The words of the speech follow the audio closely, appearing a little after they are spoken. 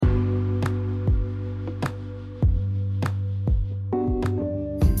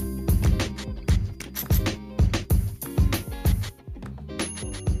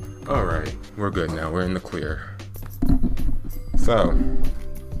we're good now. We're in the clear. So,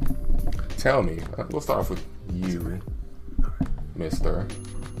 tell me. We'll start off with you, Mr.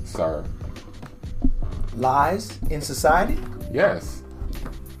 Sir. Lies in society? Yes.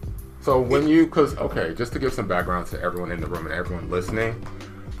 So when you, just to give some background to everyone in the room and everyone listening,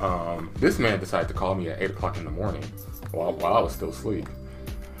 this man decided to call me at 8 o'clock in the morning while I was still asleep.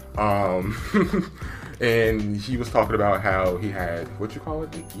 And he was talking about how he had, what you call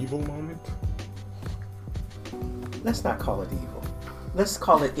it, an evil moment? Let's not call it evil. Let's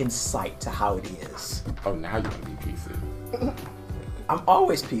call it insight to how it is. Oh, now you want to be PC. I'm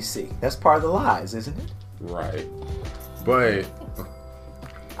always PC. That's part of the lies, isn't it? Right. But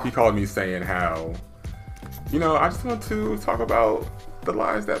he called me saying how, I just want to talk about the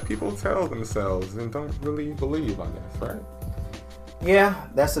lies that people tell themselves and don't really believe, I guess, right? Yeah,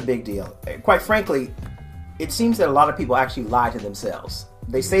 that's a big deal. Quite frankly, it seems that a lot of people actually lie to themselves.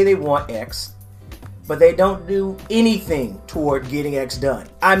 They say they want X, but they don't do anything toward getting X done.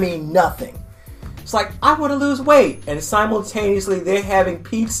 I mean, nothing. It's like, I want to lose weight, and simultaneously they're having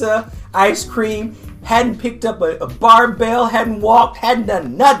pizza, ice cream, hadn't picked up a barbell, hadn't walked, hadn't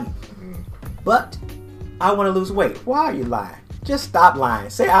done nothing. But I want to lose weight. Why are you lying? Just stop lying.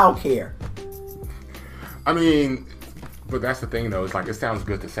 Say, I don't care. I mean, but that's the thing, though. It's like, it sounds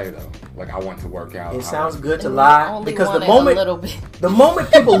good to say, though. Like, I want to work out. It sounds good to lie. Because the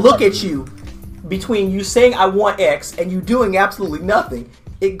moment people look at you, between you saying I want X and you doing absolutely nothing,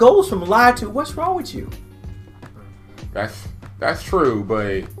 it goes from lie to what's wrong with you. That's true,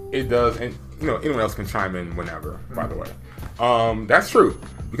 but it does, and anyone else can chime in whenever. By the way, that's true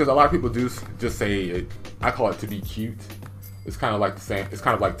because a lot of people do just say it. I call it to be cute. It's kind of like the same. It's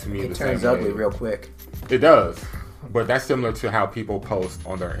kind of like to me it the same. It turns ugly real quick. It does, but that's similar to how people post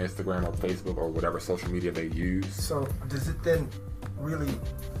on their Instagram or Facebook or whatever social media they use. So does it then really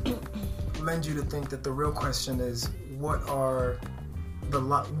lend you to think that the real question is where's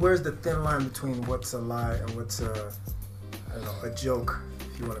the thin line between what's a lie and what's a joke,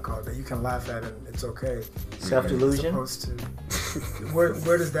 if you want to call it that you can laugh at and it's okay. Self-delusion. As opposed to where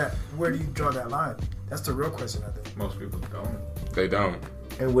do you draw that line? That's the real question, I think. Most people don't. They don't.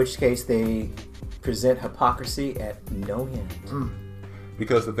 In which case they present hypocrisy at no end.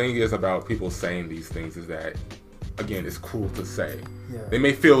 Because the thing is about people saying these things is that, again, it's cool to say. Yeah. They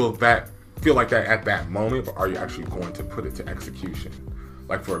may feel like that at that moment, but are you actually going to put it to execution?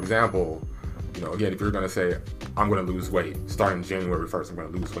 Like, for example, again, if you're going to say, I'm going to lose weight, starting January 1st, I'm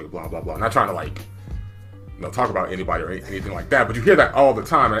going to lose weight, blah, blah, blah. I'm not trying to, talk about anybody or anything like that, but you hear that all the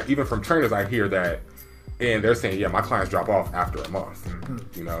time. And even from trainers, I hear that, and they're saying, yeah, my clients drop off after a month.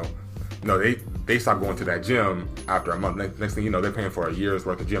 They stop going to that gym after a month. Next thing you know, they're paying for a year's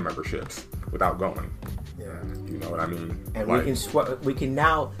worth of gym memberships without going. Yeah. You know what I mean? And we can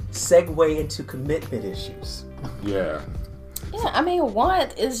now segue into commitment issues. Yeah. Yeah, I mean,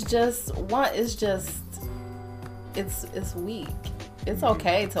 want is just it's weak. It's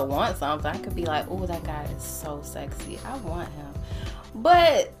okay to want something. I could be like, oh, that guy is so sexy. I want him.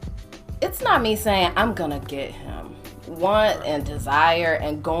 But it's not me saying I'm gonna get him. Want and desire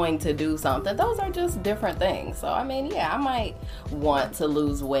and going to do something, those are just different things. So I mean, yeah, I might want to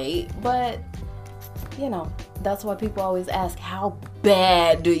lose weight, but that's why people always ask, how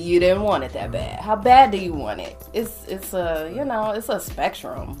bad do you then want it that bad? How bad do you want it? It's a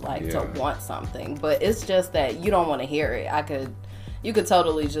spectrum, to want something, but it's just that you don't want to hear it. You could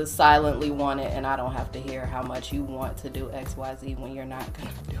totally just silently want it, and I don't have to hear how much you want to do XYZ when you're not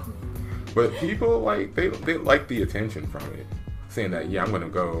gonna do it. But people they like the attention from it, saying that I'm gonna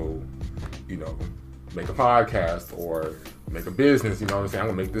go, make a podcast or make a business. You know what I'm saying? I'm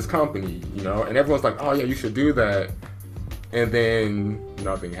gonna make this company. And everyone's like, oh yeah, you should do that, and then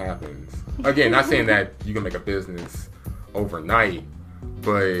nothing happens. Again, not saying that you can make a business overnight,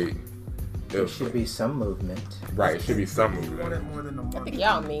 but there should be some movement. Right, it should be some movement. More than a month. I think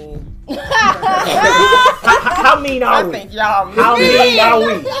y'all mean. How mean are we? I think y'all mean. How mean are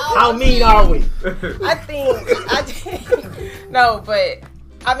we? How mean are we? I think no, but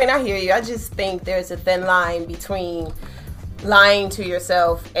I mean, I hear you. I just think there's a thin line between lying to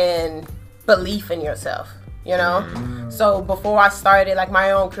yourself and belief in yourself. So before I started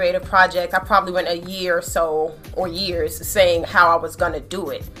my own creative project, I probably went a year or so or years saying how I was gonna do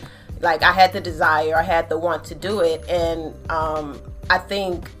it. I had the desire, I had the want to do it, and I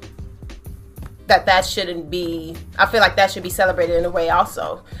think that shouldn't be, I feel like that should be celebrated in a way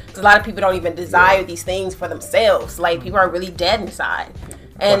also. Because a lot of people don't even desire these things for themselves. People are really dead inside.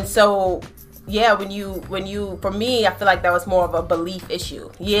 And so, yeah, when you, for me, I feel like that was more of a belief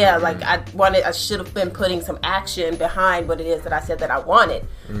issue. Yeah, like I should have been putting some action behind what it is that I said that I wanted.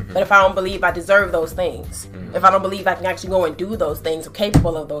 But if I don't believe I deserve those things, if I don't believe I can actually go and do those things, or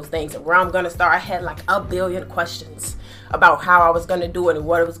capable of those things, and where I'm going to start, I had like a billion questions about how I was going to do it and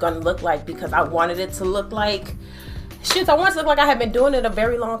what it was going to look like, because I wanted it to look like, I wanted to look like I had been doing it a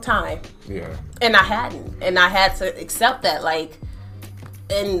very long time. Yeah. And I hadn't. And I had to accept that, like,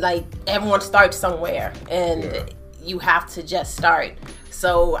 and like everyone starts somewhere, and you have to just start.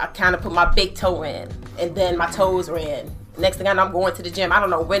 So I kind of put my big toe in, and then my toes were in. Next thing I know, I'm going to the gym. I don't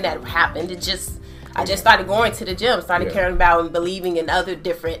know when that happened. I just started going to the gym, started caring about and believing in other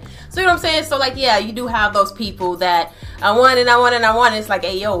different. So you know what I'm saying? So like, yeah, you do have those people that I want. It's like,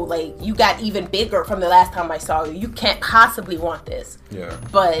 hey, yo, like you got even bigger from the last time I saw you. You can't possibly want this. Yeah.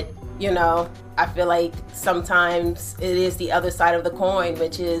 But you know, I feel like sometimes it is the other side of the coin,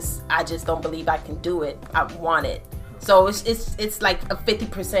 which is I just don't believe I can do it. I want it. So it's like a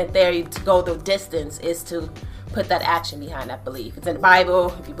 50% there to go the distance is to put that action behind that belief. It's in the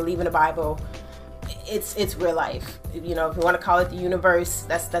Bible. If you believe in the Bible, it's real life. You know, if you want to call it the universe,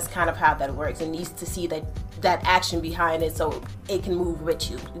 that's kind of how that works. It needs to see that action behind it so it can move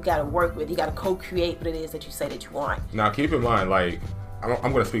with you. You got to work with it. You got to co-create what it is that you say that you want. Now, keep in mind, like,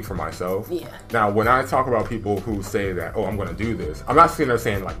 I'm going to speak for myself. Yeah. Now, when I talk about people who say that, oh, I'm going to do this, I'm not sitting there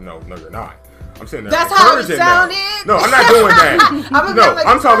saying, like, no, you're not. I'm sitting there That's how it encouraging sounded. them. No, I'm not doing that.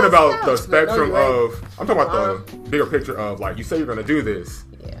 I'm talking about the No, spectrum you're right. of, I'm talking about the bigger picture of, like, you say you're going to do this,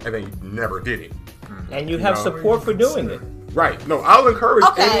 and then you never did it. And you have support for doing it. Right. No, I'll encourage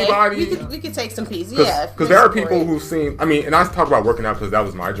anybody. We could take some pieces. Because there are people who seem, I mean, and I talk about working out because that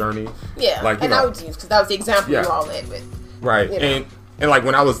was my journey. Yeah. Like, and I would use, because that was the example you all led with. Right. You know. And like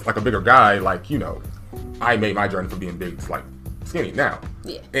when I was like a bigger guy, like, you know, I made my journey from being big to like skinny now.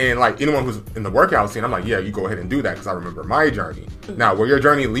 Yeah. And like anyone who's in the workout scene, I'm like, yeah, you go ahead and do that because I remember my journey. Now, where your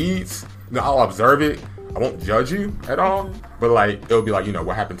journey leads, you know, I'll observe it. I won't judge you at all, but like it'll be like, you know,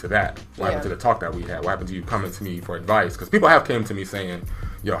 what happened to that? What happened to the talk that we had? What happened to you coming to me for advice? Because people have came to me saying,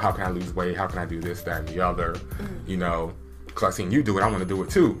 yo, how can I lose weight? How can I do this, that, and the other? You know, because I seen you do it, I want to do it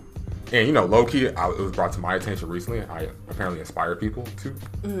too. And you know, low key, it was brought to my attention recently. I apparently inspired people to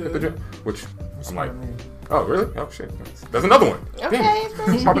hit the gym, which I'm like, oh really? Oh shit, there's another one. Okay,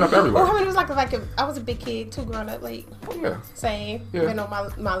 damn, it's popping up everywhere. Well, I mean, it was like I was a big kid too, growing up, like same, you know,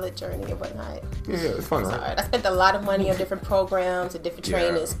 my lit journey and whatnot. Yeah, it's fun, right? I spent a lot of money on different programs and different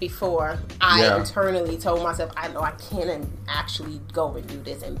trainings before I internally told myself, I know I can actually go and do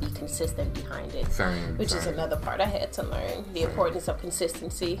this and be consistent behind it. Which is another part I had to learn, the importance of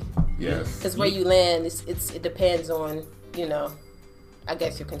consistency. Yes. Because where you land, it depends on, you know, I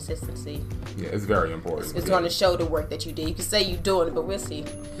guess your consistency. Yeah, it's very important. It's going to show the work that you did. You can say you're doing it, but we'll see.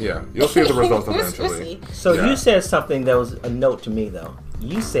 Yeah, you'll see the results eventually. We'll see. So you said something that was a note to me, though.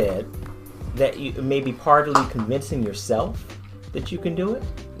 You said that you may be partly convincing yourself that you can do it?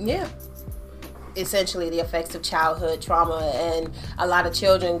 Yeah. Essentially, the effects of childhood trauma, and a lot of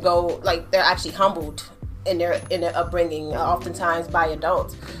children go, like, they're actually humbled in their upbringing, oftentimes by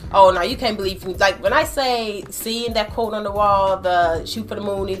adults. Oh no, you can't believe, like when I say seeing that quote on the wall, the shoot for the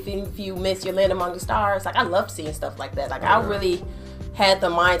moon, if you miss, you land among the stars. Like I love seeing stuff like that. Like I really had the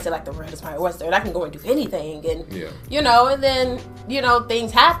mindset, like the world is my oyster, and I can go and do anything. And you know, and then you know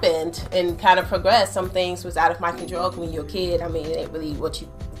things happened and kind of progressed. Some things was out of my control when you're a kid. I mean, it ain't really what you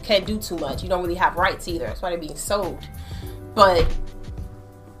can't do too much. You don't really have rights either. That's why they're being sold. But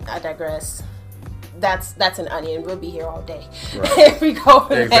I digress. That's an onion. We'll be here all day. Right. If we go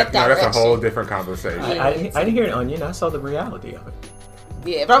in that direction. No, that's a whole different conversation. I didn't hear an onion. I saw the reality of it.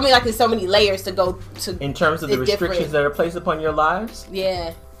 Yeah, but I mean, like, there's so many layers to go to. In terms of the restrictions that are placed upon your lives?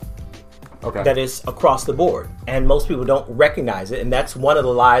 Yeah. Okay. That is across the board. And most people don't recognize it. And that's one of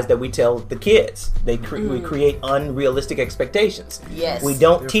the lies that we tell the kids. We create unrealistic expectations. Yes. We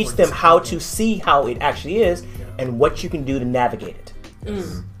don't teach them how to see how it actually is and what you can do to navigate it.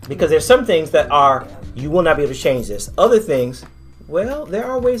 Because there's some things that are, you will not be able to change this. Other things, well, there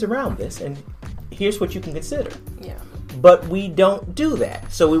are ways around this, and here's what you can consider. Yeah. But we don't do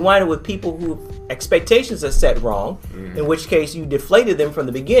that. So we wind up with people who expectations are set wrong, in which case you deflated them from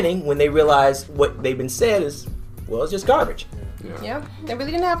the beginning when they realize what they've been said is, well, it's just garbage. Yeah. They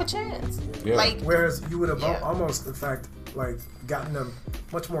really didn't have a chance. Yeah. Like, whereas you would have almost, in fact, like gotten a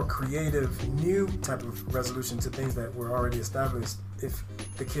much more creative, new type of resolution to things that were already established if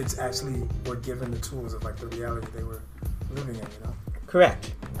the kids actually were given the tools of like the reality they were living in, you know?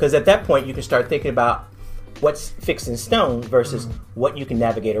 Correct. Because at that point you can start thinking about what's fixed in stone versus what you can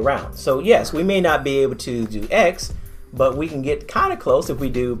navigate around. So yes, we may not be able to do X, but we can get kind of close if we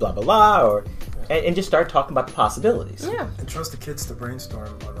do blah blah blah, or and just start talking about the possibilities. Yeah. And trust the kids to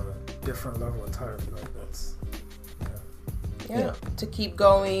brainstorm on a different level entirely. Like that's. Yeah. To keep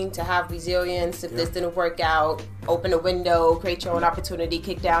going, to have resilience. If this didn't work out, open a window, create your own opportunity,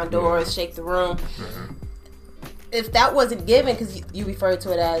 kick down doors, shake the room. If that wasn't given, because you refer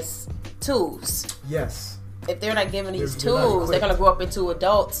to it as tools. Yes. If they're not given these They're not tools, they're equipped. going to grow up into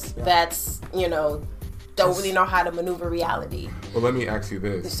adults that's, don't really know how to maneuver reality. Well, let me ask you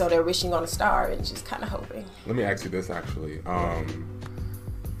this. So they're wishing on a star and just kind of hoping. Let me ask you this actually.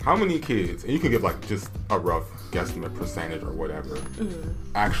 How many kids, and you can give like just a rough guesstimate percentage or whatever,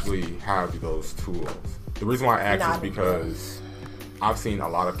 actually have those tools? The reason why I ask Not is because I've seen a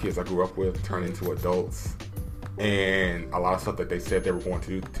lot of kids I grew up with turn into adults, and a lot of stuff that they said they were going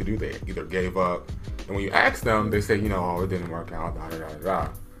to do they either gave up. And when you ask them, they say, oh, it didn't work out, da da da da.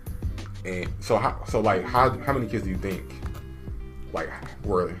 And so how many kids do you think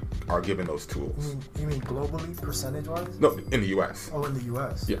are given those tools? You mean globally, percentage-wise? No, in the U.S. Oh, in the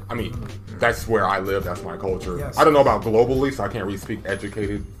U.S. Yeah, I mean, that's where I live. That's my culture. Yes. I don't know about globally, so I can't really speak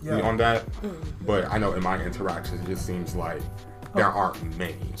educatedly Yeah. on that. But I know in my interactions, it just seems like there aren't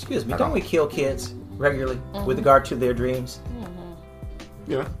many. Excuse me, at don't all. we kill kids regularly with regard to their dreams?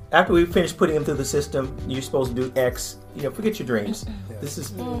 Yeah. After we finish putting them through the system, you're supposed to do X. Forget your dreams. This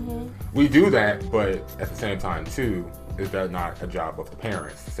is We do that, but at the same time, too, is that not a job of the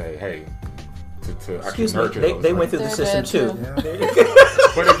parents to say, hey, to actually excuse me. nurture They those went through things? the They're system dead, too.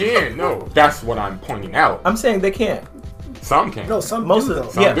 But again, no, that's what I'm pointing out. I'm saying they can't. Some can. No, some Most do, of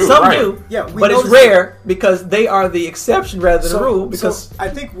though. them, yeah, do, some right. do. Yeah, we but it's noticed rare because they are the exception rather than the rule. Because so I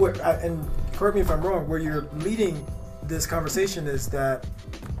think and correct me if I'm wrong, where you're leading this conversation is that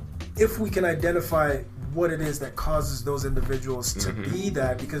if we can identify what it is that causes those individuals to be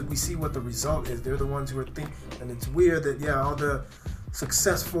that, because we see what the result is. They're the ones who are thinking, and it's weird that all the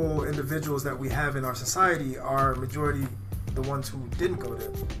successful individuals that we have in our society are majority the ones who didn't go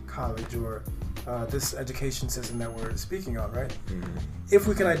to college or this education system that we're speaking on, right? If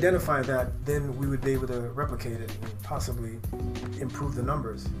we can identify that, then we would be able to replicate it and possibly improve the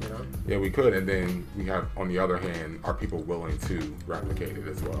numbers, Yeah, we could. And then we have, on the other hand, are people willing to replicate it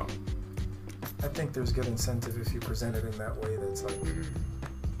as well? I think there's good incentive if you present it in that way that's like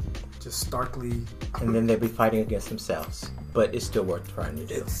just starkly. and then they'll be fighting against themselves. But it's still worth trying to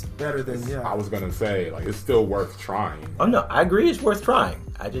do. It's better than I was going to say, it's still worth trying. Oh no, I agree. It's worth trying.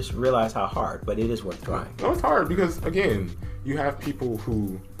 I just realized how hard, but it is worth trying. No, it's hard because, again, you have people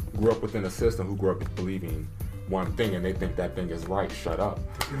who grew up within a system who grew up believing one thing and they think that thing is right. Shut up.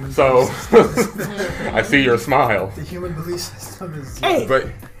 So, I see your smile. The human belief system is. Hey, But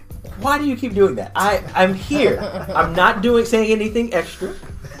why do you keep doing that? I'm here. I'm not saying anything extra.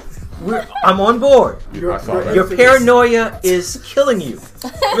 I'm on board. I saw that. Your paranoia is killing you.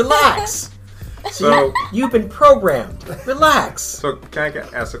 Relax. So, You've been programmed. Relax. so can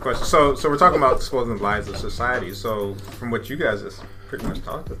I ask a question? So we're talking about disclosing the lies of society. So, from what you guys have pretty much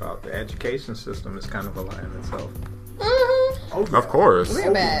talked about, the education system is kind of a lie in itself. Oh, yeah. Of course.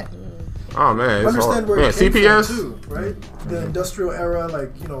 We're bad. Oh, man. It's Understand hard. where Man, it came CPS? from too, right? The industrial era,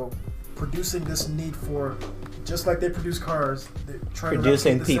 producing this need for, just like they produce cars, they're trying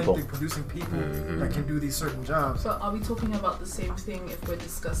Producing to replicate the people. same thing, producing people that can do these certain jobs. But are we talking about the same thing if we're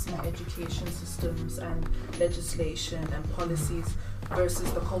discussing education systems and legislation and policies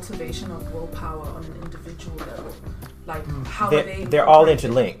versus the cultivation of willpower on an individual level? Like, how are they? They're all incorporated?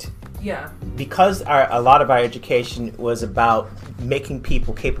 interlinked. Yeah. Because a lot of our education was about making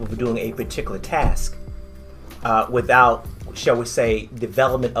people capable of doing a particular task without, shall we say,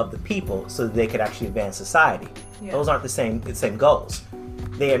 development of the people so that they could actually advance society. Yeah. Those aren't the same goals.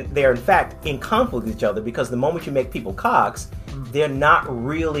 They're in fact in conflict with each other because the moment you make people cogs, they're not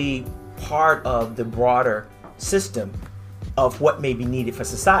really part of the broader system of what may be needed for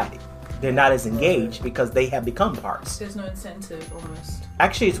society. They're not as engaged because they have become parts. There's no incentive almost.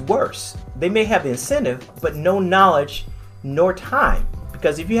 Actually, it's worse. They may have the incentive, but no knowledge nor time.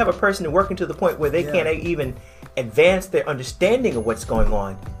 Because if you have a person working to the point where they can't even advance their understanding of what's going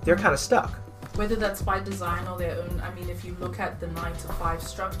on, they're kind of stuck. Whether that's by design or their own. I mean, if you look at the 9-to-5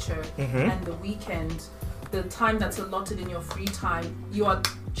 structure and the weekend, the time that's allotted in your free time,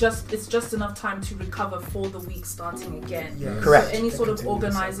 it's just enough time to recover for the week starting again. Yeah. Correct. So any sort of Continue the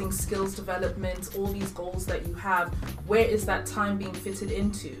organizing, skills development, all these goals that you have, where is that time being fitted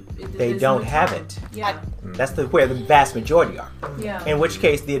into? They There's don't no have time. it. Yeah. That's where the vast majority are. Yeah. In which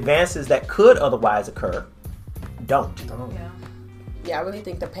case, the advances that could otherwise occur don't. Yeah. Yeah, I really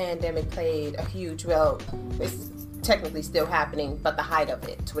think the pandemic played a huge role. It's technically still happening, but the height of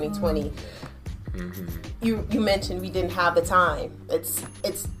it, 2020, You mentioned we didn't have the time. It's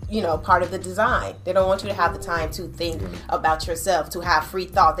part of the design. They don't want you to have the time to think about yourself, to have free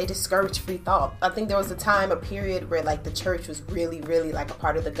thought. They discourage free thought. I think there was a period where like the church was really, really like a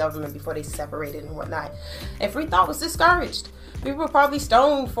part of the government before they separated and whatnot. And free thought was discouraged. People were probably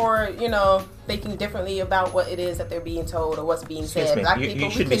stoned for, thinking differently about what it is that they're being told or what's being said. Black people,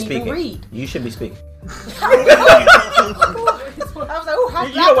 we can't even read. You should be speaking. I was like, how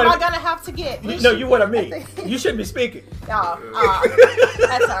black am I gonna have to get? No, you what I mean. You shouldn't be speaking. That's all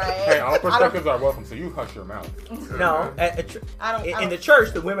right. Hey, all perspectives are welcome, so you hush your mouth. No, in the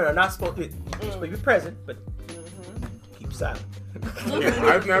church, the women are not supposed to be present, but keep silent.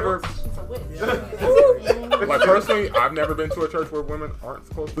 I've never, like personally, I've never been to a church where women aren't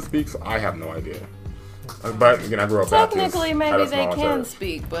supposed to speak, so I have no idea. But again, I grew up technically Baptist, maybe they can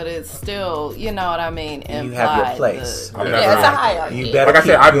speak, but it's still, you know what I mean. You have your place. It's a hierarchy. You better. Like I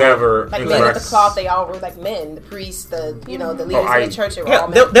said, I've never. Like men at the cloth, they all were like men. The priests, the leaders of the church, they were all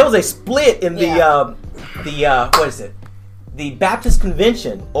men. There was a split in the what is it? The Baptist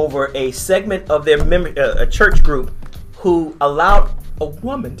convention over a segment of their a church group who allowed a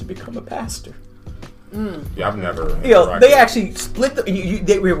woman to become a pastor. Yeah, I've never. They actually split.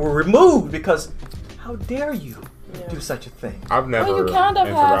 They were removed because. How dare you do such a thing? I've never. Well, you kind of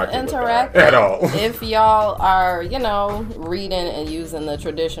have interacted at all. If y'all are, reading and using the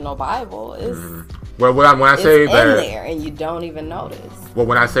traditional Bible, it's well, when I say it's that in there and you don't even notice. Well,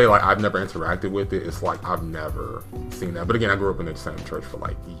 when I say like I've never interacted with it, it's like I've never seen that. But again, I grew up in the same church for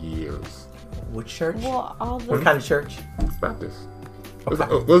like years. Which church? Well, what kind of church? Baptist. Okay.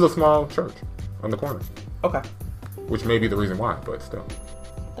 It was a small church on the corner. Okay. Which may be the reason why, but still.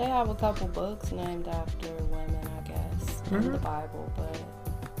 They have a couple books named after women, I guess, in the Bible. But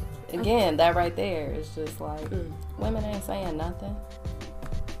again, that right there is just like women ain't saying nothing.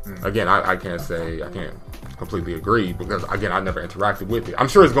 Again, I can't completely agree because again, I never interacted with it. I'm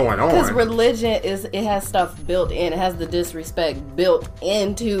sure it's going on. Because religion it has stuff built in. It has the disrespect built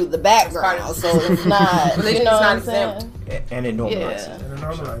into the background, so it's not. Religion is not exempt. And it normalizes it. And it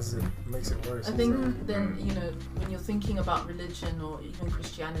normalizes it. Makes it worse. I think then, when you're thinking about religion or even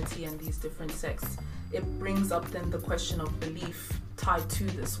Christianity and these different sects, it brings up then the question of belief tied to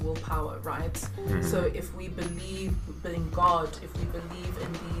this willpower, right? So if we believe in God, if we believe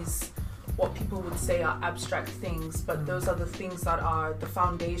in these, what people would say are abstract things, but those are the things that are the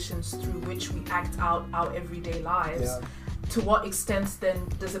foundations through which we act out our everyday lives. Yeah. To what extent then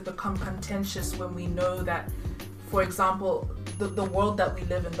does it become contentious when we know that, for example, the world that we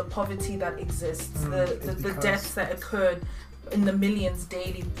live in, the poverty that exists, the deaths that occurred in the millions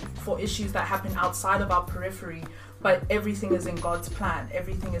daily for issues that happen outside of our periphery, but everything is in God's plan.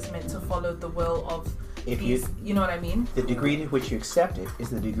 Everything is meant to follow the will of these, you know what I mean? The degree to which you accept it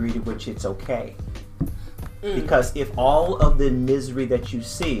is the degree to which it's okay. Because if all of the misery that you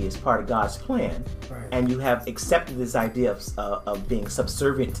see is part of God's plan, and you have accepted this idea of being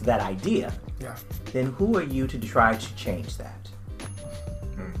subservient to that idea, then who are you to try to change that?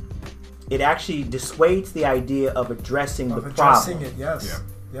 It actually dissuades the idea of addressing the problem. It, yes.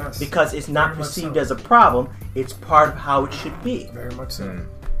 Yes. Because it's not perceived as a problem, it's part of how it should be. Very much so.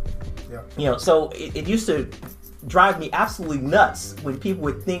 Yeah. So it used to drive me absolutely nuts when people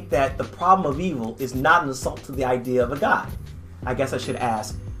would think that the problem of evil is not an assault to the idea of a God. I guess I should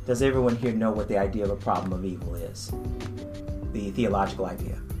ask, does everyone here know what the idea of a problem of evil is? The theological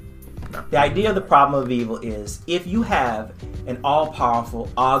idea. No. The idea of the problem of evil is if you have an all-powerful,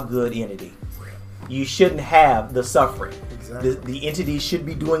 all-good entity, you shouldn't have the suffering. Exactly. The entity should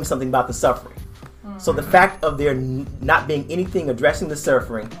be doing something about the suffering. So the fact of there not being anything addressing the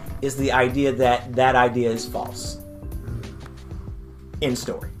suffering is the idea that idea is false. End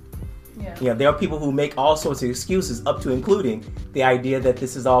story. Yeah. There are people who make all sorts of excuses, up to including the idea that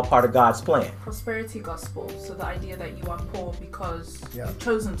this is all part of God's plan. Prosperity gospel. So the idea that you are poor because you've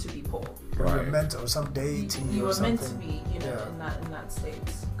chosen to be poor. You're meant to, or some deity. You were meant to be, in that state.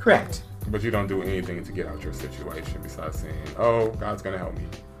 Correct. But you don't do anything to get out your situation besides saying, "Oh, God's going to help me."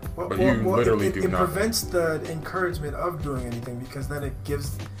 But you literally do nothing. It prevents the encouragement of doing anything because then it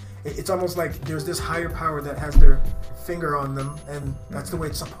gives. It's almost like there's this higher power that has their finger on them, and that's the way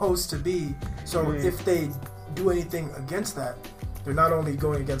it's supposed to be. So if they do anything against that, they're not only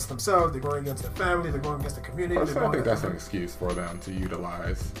going against themselves, they're going against their family, they're going against the community. I think that's an excuse for them to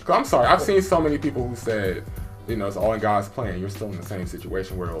utilize. I'm sorry, I've seen so many people who said, it's all in God's plan. You're still in the same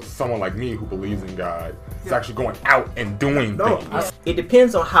situation where someone like me who believes in God is actually going out and doing things. It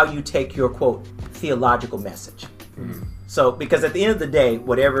depends on how you take your, quote, theological message. So, because at the end of the day,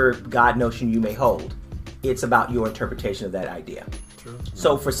 whatever God notion you may hold, it's about your interpretation of that idea. True.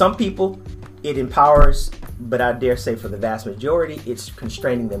 So for some people, it empowers, but I dare say for the vast majority, it's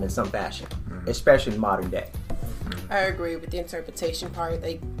constraining them in some fashion, especially in modern day. I agree with the interpretation part.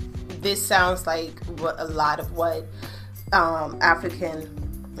 Like, this sounds like a lot of what African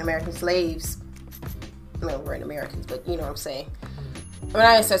American slaves, no, we're in Americans, but you know what I'm saying. When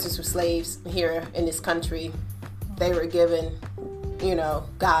our ancestors were slaves here in this country, they were given,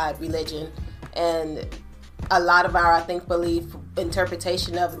 God, religion, and a lot of our, I think, belief,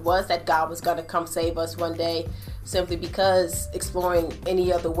 interpretation of it was that God was going to come save us one day, simply because exploring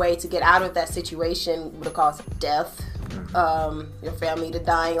any other way to get out of that situation would have caused death, your family to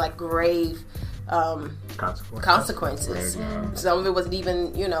dying, like grave consequences. Some of it wasn't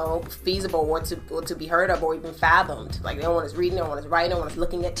even, feasible or to be heard of or even fathomed. Like, no one is reading, no one is writing, no one is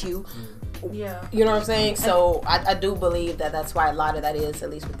looking at you. Yeah. You know what I'm saying? So I do believe that that's why a lot of that is, at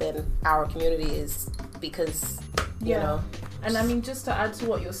least within our community, is because, you know. And I mean, just to add to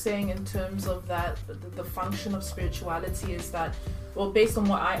what you're saying in terms of that, the function of spirituality is that, well, based on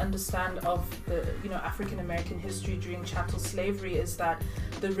what I understand of the, African American history during chattel slavery, is that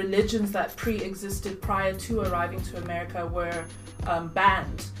the religions that pre-existed prior to arriving to America were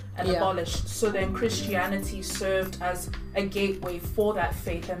banned and abolished. So then Christianity served as a gateway for that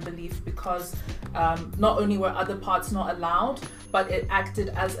faith and belief, because not only were other parts not allowed, but it acted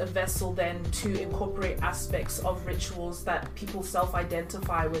as a vessel then to incorporate aspects of rituals that people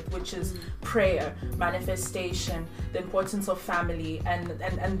self-identify with, which is prayer, manifestation, the importance of family,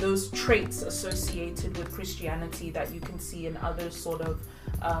 and those traits associated with Christianity that you can see in other sort of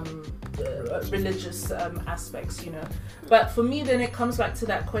religious aspects, But for me, then it comes back to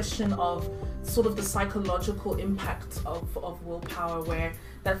that question of sort of the psychological impact of willpower, where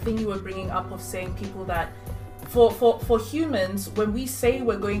that thing you were bringing up of saying people that for humans, when we say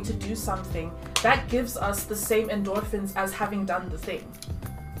we're going to do something, that gives us the same endorphins as having done the thing.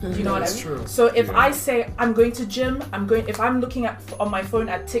 You know what I mean? True. So if I say I'm going to gym, if I'm looking at on my phone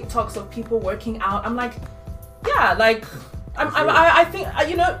at TikToks of people working out, I'm like, I think,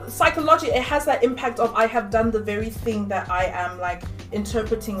 psychologically it has that impact of I have done the very thing that I am like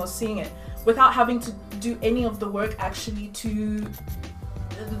interpreting or seeing it, without having to do any of the work actually to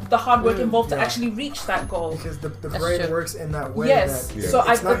the hard work involved to actually reach that goal. Because the brain works in that way. Yes. That So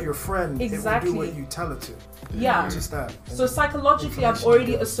it's not your friend. Exactly. It will do what you tell it to. Yeah. Just that. So psychologically, I've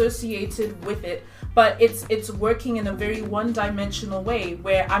already associated with it, but it's working in a very one-dimensional way,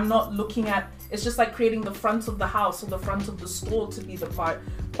 where I'm not looking at. It's just like creating the front of the house or the front of the store to be the part,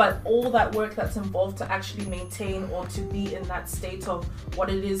 but all that work that's involved to actually maintain or to be in that state of what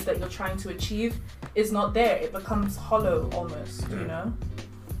it is that you're trying to achieve is not there. It becomes hollow almost,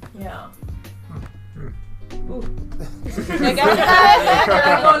 Yeah. Ooh. I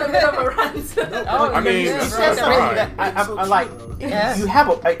got on a bit of a rant. I mean, you said something that I like. You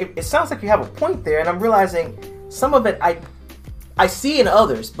have it sounds like you have a point there, and I'm realizing some of it I see in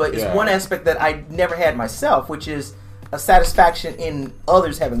others, but it's one aspect that I never had myself, which is a satisfaction in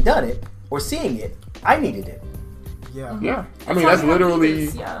others having done it or seeing it. I needed it. Yeah. I mean, that's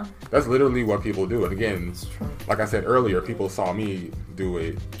literally what people do. And again, like I said earlier, people saw me do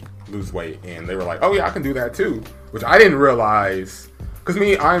it, lose weight, and they were like, "Oh yeah, I can do that too," which I didn't realize. Because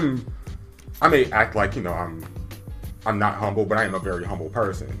I may act like I'm not humble, but I am a very humble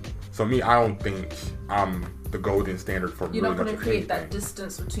person. So I don't think I'm the golden standard for you're really not going to create anything. that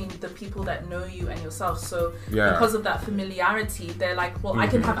distance between the people that know you and yourself. So because of that familiarity, they're like, well, I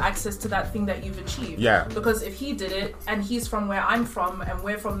can have access to that thing that you've achieved. Yeah. Because if he did it and he's from where I'm from and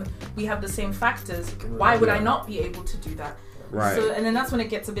we have the same factors, why would I not be able to do that? Right. So, and then that's when it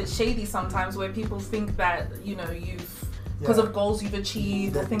gets a bit shady sometimes, where people think that, you've, because of goals you've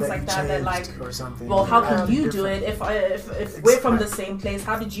achieved or things like that, they're like, well, how can you do it if we're from the same place?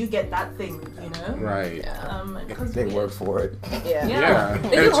 How did you get that thing? Right. They work for it. Yeah.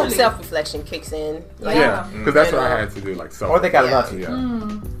 Literally. Self-reflection kicks in. Because that's what I had to do, like self. Or they got enough.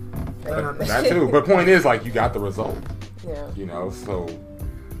 That too. But point is, like, you got the result. Yeah. So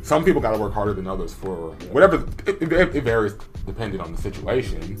some people got to work harder than others for whatever. It varies depending on the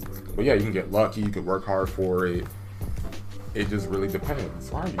situation. But you can get lucky. You could work hard for it. It just really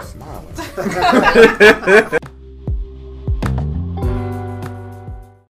depends. Why are you smiling?